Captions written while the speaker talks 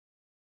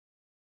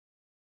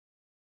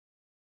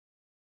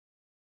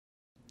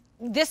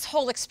This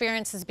whole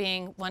experience as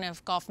being one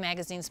of Golf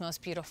Magazine's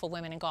most beautiful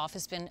women in golf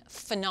has been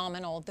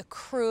phenomenal. The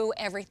crew,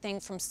 everything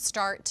from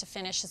start to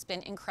finish has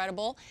been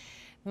incredible.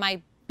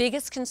 My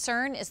biggest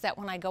concern is that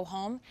when I go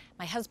home,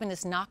 my husband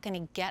is not going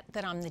to get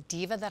that I'm the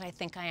diva that I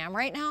think I am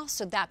right now,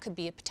 so that could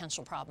be a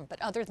potential problem. But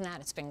other than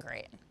that, it's been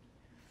great.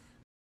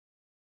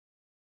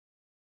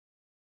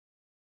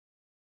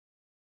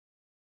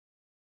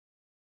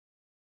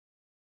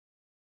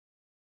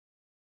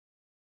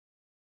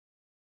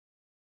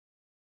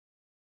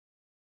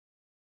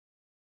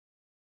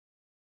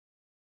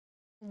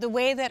 The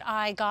way that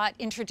I got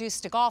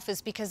introduced to golf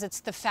is because it's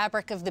the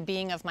fabric of the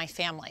being of my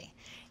family.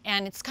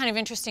 And it's kind of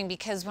interesting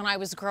because when I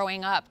was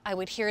growing up, I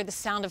would hear the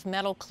sound of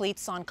metal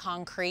cleats on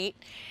concrete,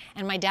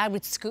 and my dad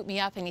would scoop me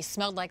up and he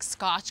smelled like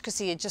scotch because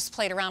he had just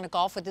played around at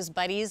golf with his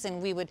buddies,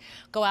 and we would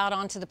go out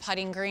onto the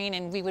putting green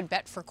and we would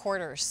bet for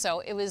quarters. So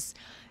it was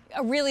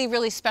a really,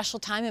 really special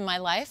time in my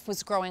life,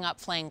 was growing up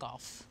playing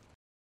golf.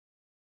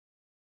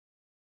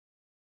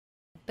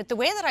 But the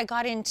way that I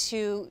got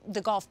into the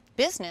golf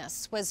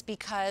business was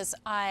because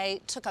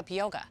I took up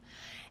yoga,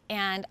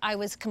 and I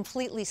was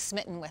completely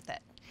smitten with it.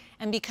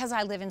 And because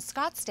I live in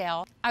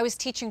Scottsdale, I was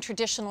teaching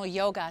traditional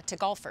yoga to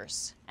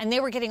golfers. And they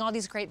were getting all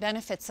these great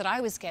benefits that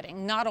I was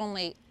getting, not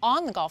only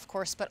on the golf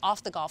course, but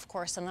off the golf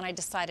course. And then I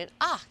decided,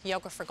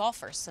 yoga for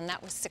golfers. And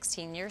that was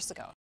 16 years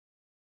ago.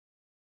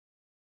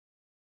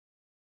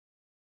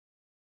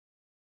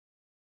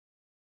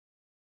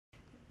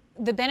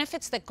 The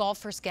benefits that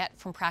golfers get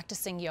from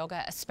practicing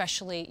yoga,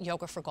 especially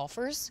yoga for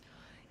golfers,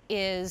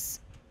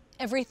 is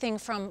everything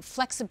from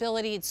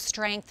flexibility,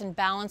 strength, and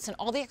balance, and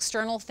all the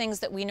external things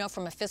that we know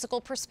from a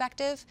physical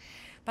perspective.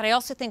 But I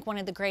also think one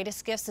of the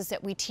greatest gifts is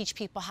that we teach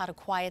people how to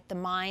quiet the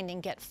mind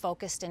and get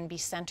focused and be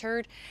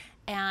centered.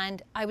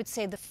 And I would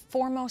say the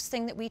foremost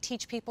thing that we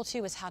teach people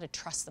to is how to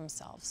trust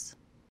themselves.